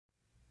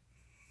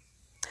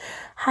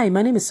Hi,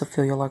 my name is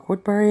Sophia Lark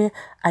Woodbury.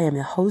 I am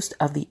the host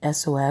of the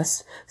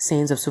SOS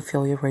Sayings of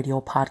Sophia Radio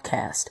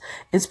podcast,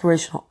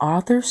 inspirational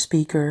author,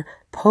 speaker,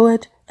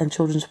 poet, and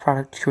children's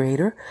product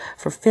creator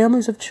for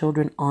families of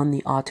children on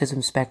the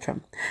autism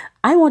spectrum.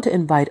 I want to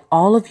invite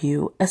all of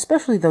you,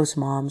 especially those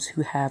moms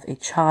who have a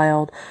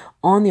child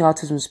on the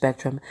autism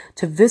spectrum,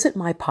 to visit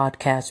my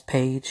podcast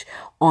page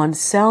on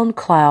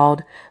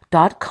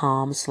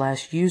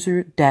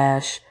soundcloud.com/user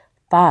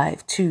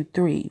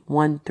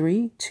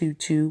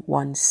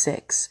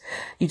 523132216.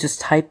 You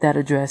just type that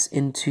address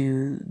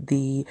into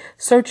the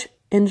search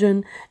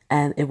engine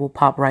and it will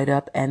pop right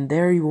up, and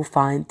there you will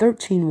find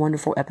 13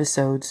 wonderful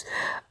episodes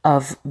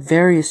of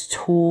various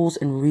tools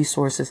and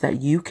resources that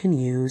you can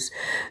use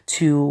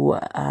to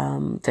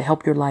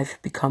help your life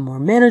become more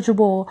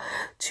manageable,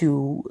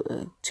 to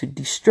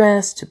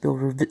de-stress, to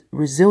build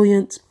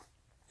resilience,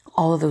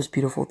 all of those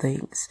beautiful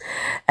things.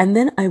 And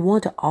then I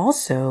want to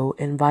also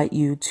invite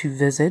you to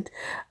visit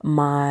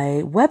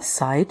my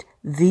website,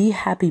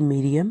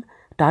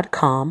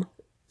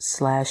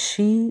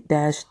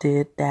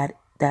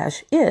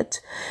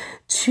 thehappymedium.com/she-did-that-it,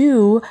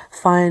 to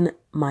find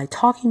my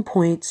talking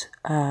points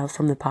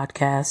from the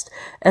podcast,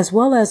 as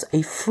well as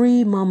a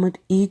free moment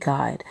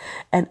e-guide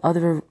and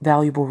other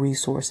valuable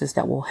resources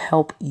that will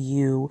help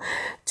you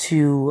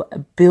to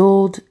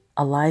build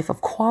a life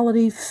of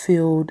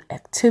quality-filled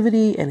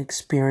activity and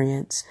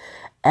experience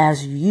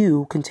as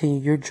you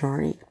continue your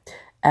journey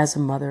as a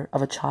mother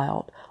of a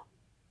child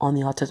on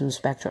the autism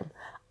spectrum.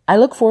 I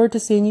look forward to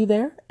seeing you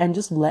there, and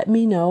just let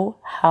me know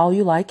how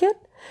you like it.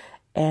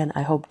 And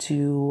I hope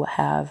to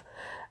have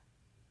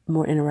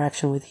more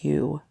interaction with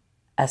you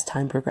as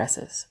time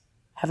progresses.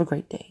 Have a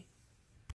great day.